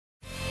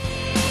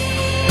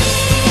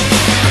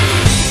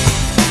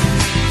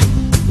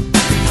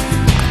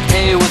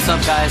What's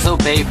up guys,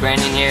 Obey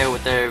Brandon here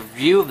with a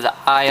review of the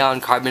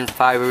Ion carbon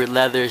fiber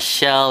leather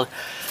shell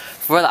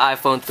for the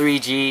iPhone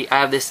 3G. I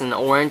have this in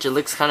orange. It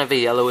looks kind of a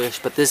yellowish,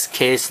 but this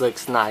case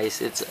looks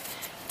nice. It's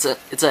an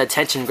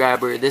attention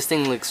grabber. This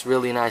thing looks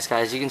really nice,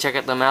 guys. You can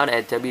check them out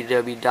at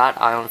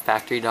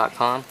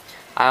www.ionfactory.com,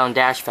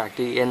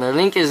 Ion-Factory, and the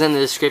link is in the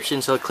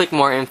description, so click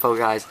more info,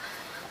 guys.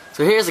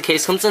 So here's the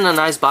case. Comes in a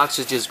nice box,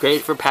 which is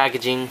great for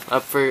packaging,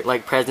 up for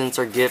like presents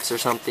or gifts or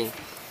something.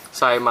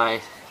 Sorry,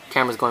 my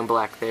camera's going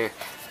black there.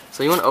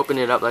 So you want to open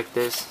it up like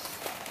this.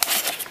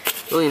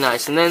 Really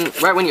nice. And then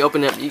right when you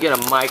open it up, you get a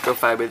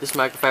microfiber. This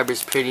microfiber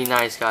is pretty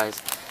nice,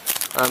 guys.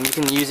 You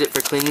can use it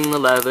for cleaning the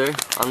leather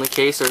on the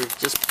case or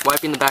just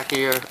wiping the back of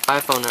your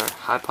iPhone or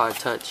iPod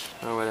Touch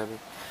or whatever.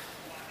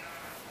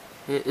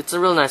 It's a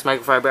real nice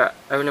microfiber.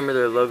 I remember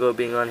their logo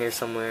being on here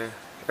somewhere.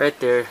 Right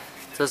there. It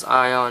says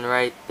Ion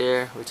right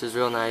there, which is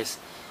real nice.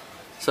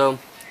 So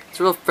it's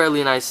a real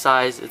fairly nice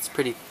size. It's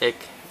pretty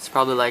thick. It's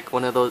probably like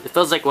one of those, it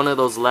feels like one of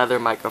those leather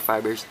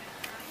microfibers.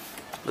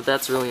 But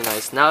that's really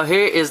nice. Now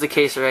here is the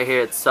case right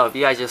here itself.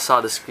 You guys just saw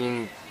the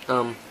screen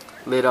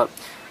lit up.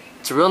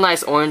 It's a real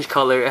nice orange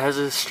color. It has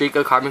a streak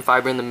of carbon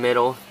fiber in the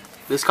middle.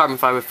 This carbon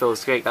fiber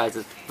feels great, guys.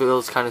 It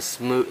feels kind of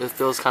smooth. It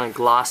feels kind of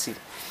glossy.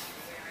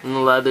 And the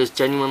leather is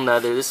genuine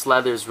leather. This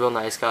leather is real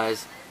nice,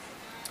 guys.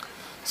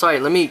 Sorry,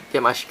 let me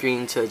get my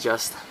screen to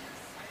adjust.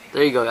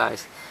 There you go,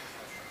 guys.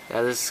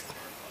 Yeah, this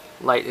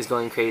light is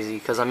going crazy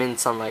because I'm in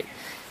sunlight.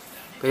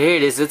 But here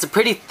it is. It's a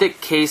pretty thick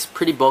case,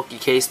 pretty bulky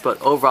case,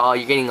 but overall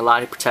you're getting a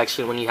lot of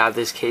protection when you have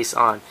this case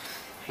on.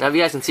 Now if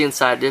you guys can see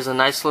inside, there's a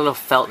nice little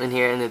felt in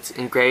here, and it's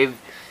engraved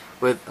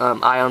with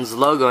Ion's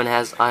logo, and it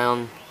has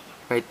Ion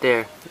right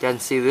there. You guys can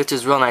see, which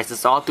is real nice.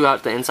 It's all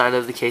throughout the inside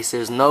of the case.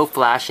 There's no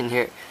flash in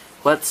here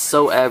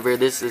whatsoever.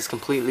 This is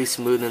completely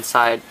smooth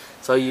inside,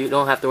 so you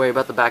don't have to worry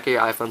about the back of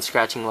your iPhone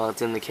scratching while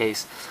it's in the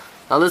case.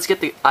 Now let's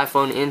get the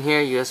iPhone in here.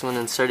 You just want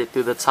to insert it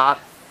through the top,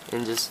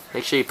 and just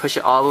make sure you push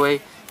it all the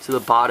way to the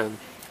bottom.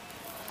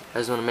 I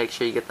just want to make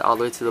sure you get all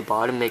the way to the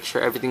bottom, make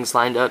sure everything's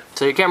lined up.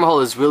 So your camera hole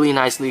is really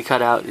nicely cut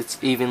out. It's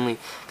evenly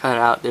cut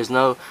out. There's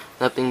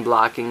nothing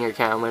blocking your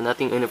camera,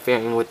 nothing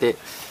interfering with it.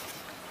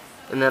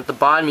 And at the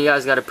bottom you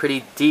guys got a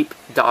pretty deep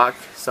dock,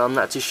 so I'm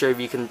not too sure if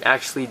you can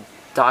actually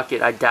dock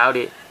it. I doubt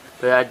it.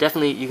 But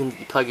definitely you can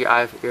plug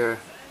your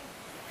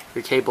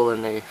cable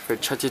in there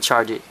to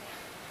charge it.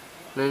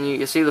 And then you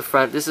can see the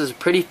front. This is a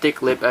pretty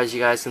thick lip, as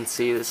you guys can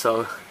see.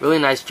 So really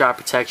nice drop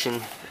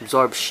protection,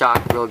 absorbs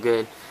shock real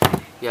good.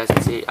 You guys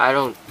can see, I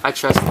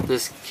trust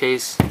this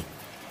case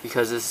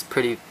because it's a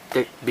pretty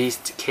thick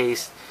beast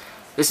case.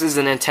 This is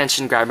an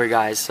attention grabber,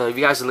 guys. So if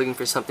you guys are looking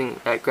for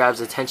something that grabs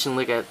attention,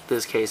 look at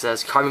this case. It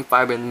has carbon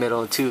fiber in the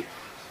middle and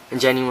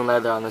genuine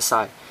leather on the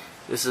side.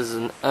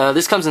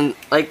 This comes in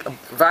like a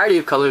variety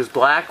of colors: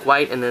 black,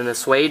 white, and then the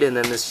suede, and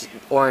then this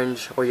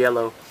orange or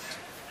yellow.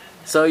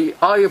 So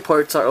all your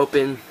ports are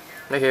open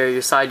right here.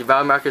 Your side, your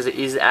value markers are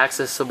easy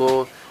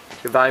accessible.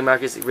 Your value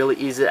markers are really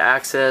easy to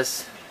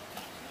access.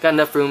 Got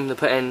enough room to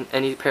put in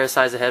any pair of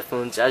size of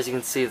headphones. As you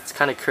can see, it's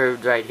kind of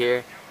curved right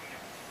here. I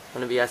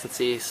don't know if you guys can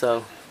see.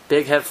 So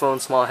big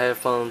headphones, small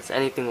headphones,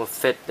 anything will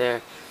fit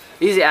there.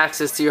 Easy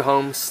access to your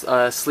home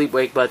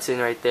sleep-wake button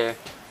right there,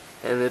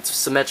 and it's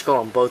symmetrical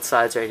on both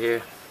sides right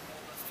here.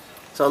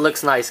 So it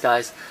looks nice,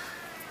 guys.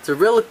 It's a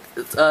real,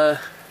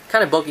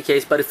 kind of bulky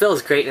case, but it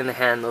feels great in the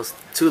hand. Those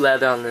two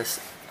leather on the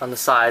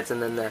sides,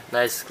 and then the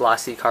nice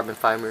glossy carbon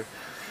fiber.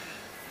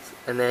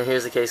 And then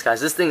here's the case, guys.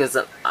 This thing is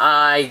an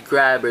eye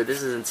grabber.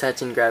 This is an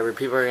attention grabber.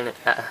 People are gonna.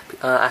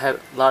 I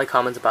have a lot of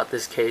comments about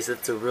this case.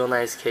 It's a real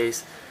nice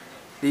case.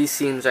 These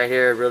seams right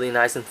here are really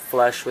nice and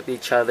flush with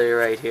each other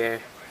right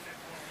here.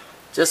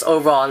 Just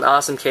overall an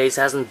awesome case.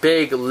 It has a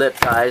big lip,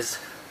 guys.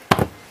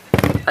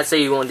 I'd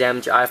say you won't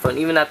damage your iPhone,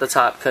 even at the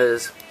top,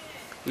 because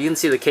you can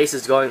see the case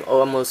is going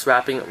almost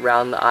wrapping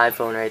around the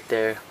iPhone right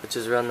there, which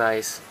is real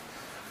nice.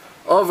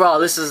 Overall,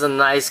 this is a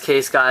nice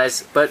case,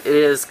 guys, but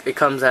it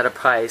comes at a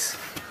price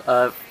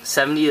of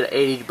 70 to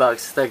 80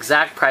 bucks. The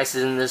exact price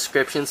is in the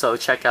description, so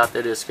check out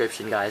the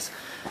description, guys.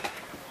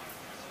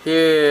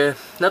 Here,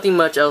 nothing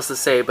much else to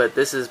say, but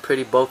this is a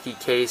pretty bulky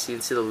case. You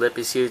can see the lip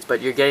is huge,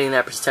 but you're getting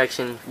that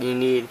protection you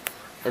need.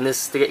 And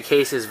this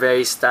case is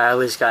very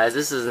stylish, guys.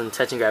 This is an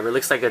attention grabber. It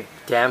looks like a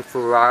damn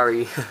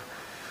Ferrari.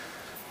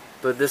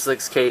 But this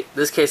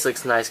case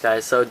looks nice,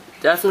 guys. So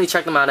definitely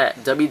check them out at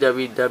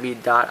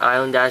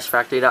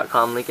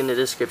www.ion-factory.com. Link in the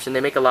description.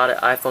 They make a lot of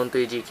iPhone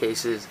 3G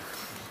cases.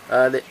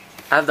 I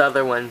have the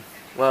other one.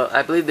 Well,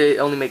 I believe they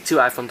only make 2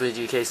 iPhone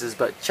 3G cases,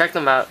 but check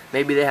them out.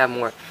 Maybe they have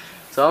more.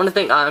 So I want to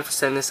thank Ion for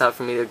sending this out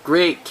for me. A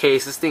great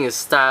case. This thing is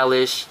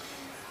stylish,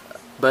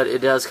 but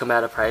it does come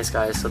at a price,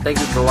 guys. So thank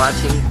you for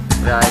watching,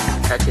 guys.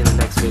 Catch you in the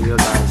next video,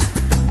 guys.